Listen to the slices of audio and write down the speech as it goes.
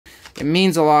It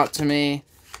means a lot to me,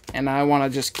 and I want to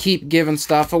just keep giving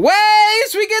stuff away.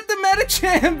 So we get the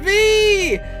Metachamp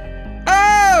V!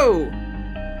 Oh!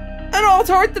 An alt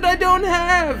art that I don't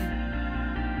have!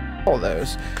 All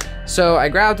those. So I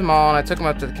grabbed them all and I took them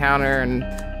up to the counter and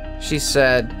she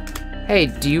said, hey,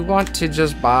 do you want to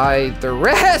just buy the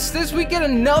rest? This we get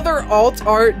another alt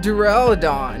art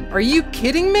Duraludon. Are you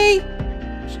kidding me?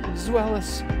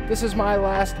 Zweilous, this is my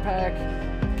last pack.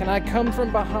 Can I come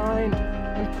from behind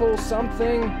and pull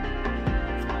something?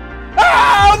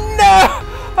 Oh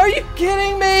no! Are you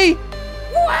kidding me?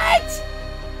 What?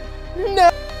 No!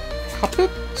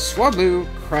 Hoppip, Swablu,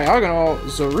 Cryogonal,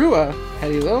 Zorua,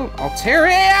 Hello,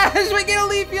 Altaria, as we get a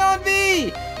Leafeon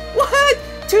V! What?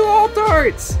 2 alt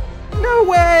arts! No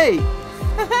way!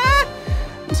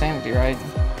 Insanity, right?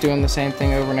 Doing the same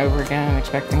thing over and over again and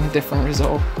expecting a different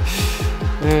result.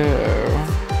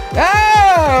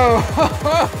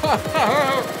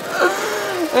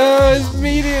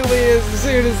 Immediately as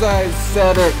soon as I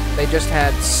said it, they just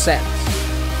had sets.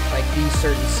 Like these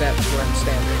certain sets were in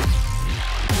standard.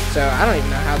 So I don't even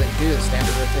know how they do the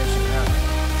standard rotation now.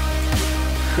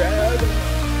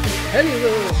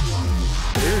 Hello.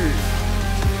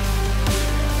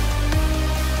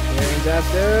 Hearing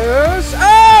Zapdos.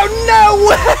 Oh no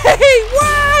way!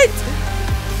 What?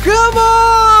 Come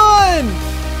on!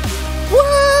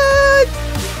 What?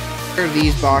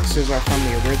 These boxes are from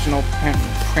the original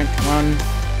print run,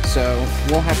 so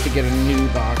we'll have to get a new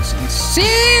box and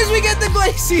see as we get the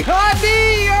Glaceon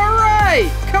V!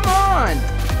 Alright! Come on!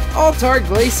 Alt-Art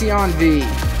Glaceon V.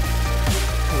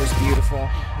 It was beautiful.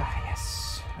 Ah,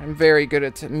 yes. I'm very good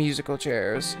at musical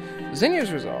chairs.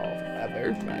 Zinnia's Resolve,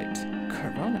 Abergmite,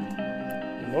 Carvana,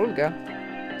 Emolga,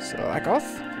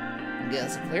 Slakoth,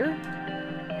 Gazclear,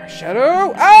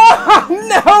 Shadow. Oh,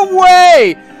 no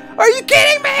way! Are you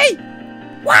kidding me?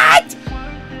 What?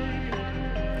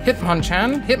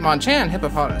 Hitmonchan,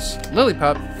 Hippopotas,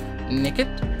 Lillipup, Nickit,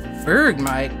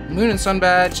 Bergmite, Moon and Sun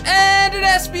Badge, and an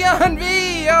Espeon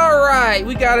V! Alright,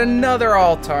 we got another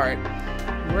alt-art.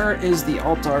 Where is the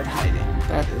alt-art hiding?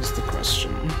 That is the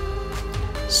question.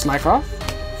 Slakoth,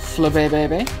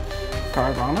 Flabébé,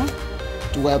 Carvana,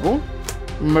 Dwebble,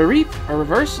 Mareep, our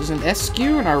reverse is an SQ,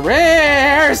 and our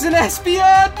rare is an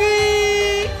Espeon V!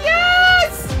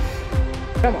 Yes!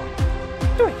 Come on.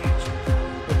 Do it, catch.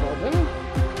 Evolving.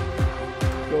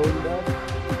 Golden Dove.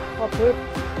 Pop it.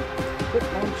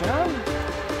 Hitmonchan.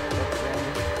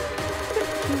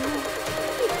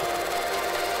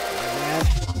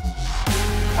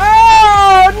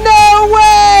 Oh, no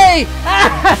way!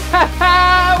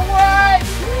 What?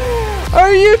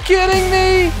 Are you kidding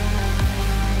me?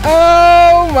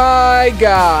 Oh my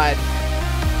god.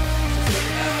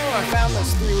 Oh, I found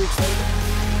this 3 weeks later.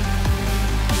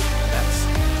 That's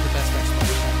the best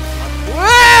explanation.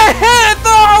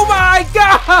 Oh my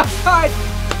god!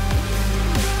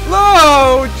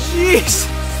 Oh, jeez!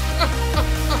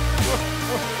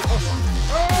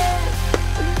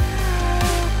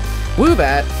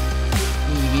 Woobat,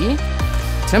 Eevee,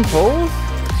 Temple,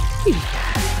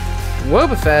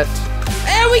 Wobbuffet,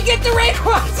 and we get the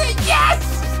Rayquaza! Yes!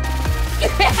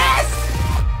 Yes!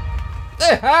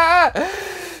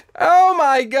 Oh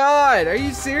my god, are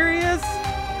you serious?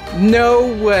 No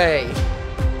way.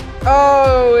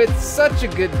 Oh, it's such a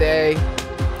good day.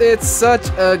 It's such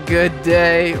a good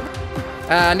day.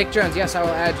 Nick Jones, yes, I will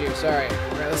add you. Sorry.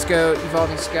 Alright, let's go.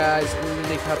 Evolving Skies,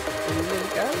 Lillipup,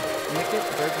 Nickit,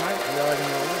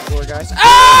 Bergmite, Lord guys.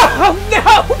 Oh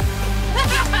no!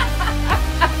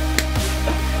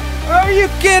 Are you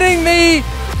kidding me?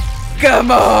 Come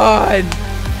on!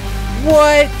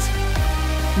 What?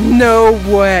 No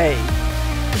way.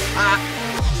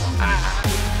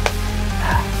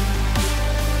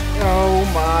 Oh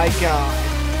my god.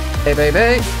 Hey,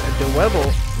 baby.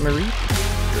 Dwebble, Marie,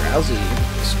 Drowsy,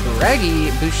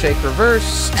 Scraggy, Bouchake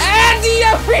Reverse, and the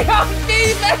Umbreon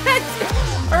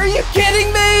V-Max! Are you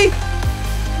kidding me?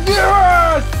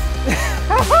 Yes!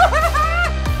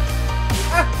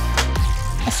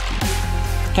 SQ.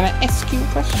 Can I ask you a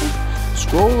question?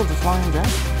 Scroll of the Flying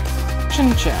Dragon.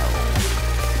 Chinchou.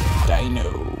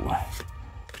 Dino.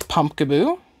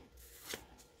 Pumpkaboo.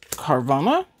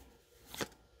 Carvana.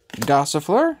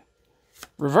 Gossifleur.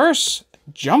 Reverse.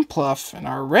 Jumpluff. And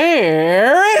our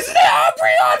rare is the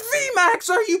Umbreon VMAX!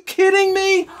 Are you kidding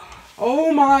me?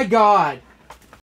 Oh my god.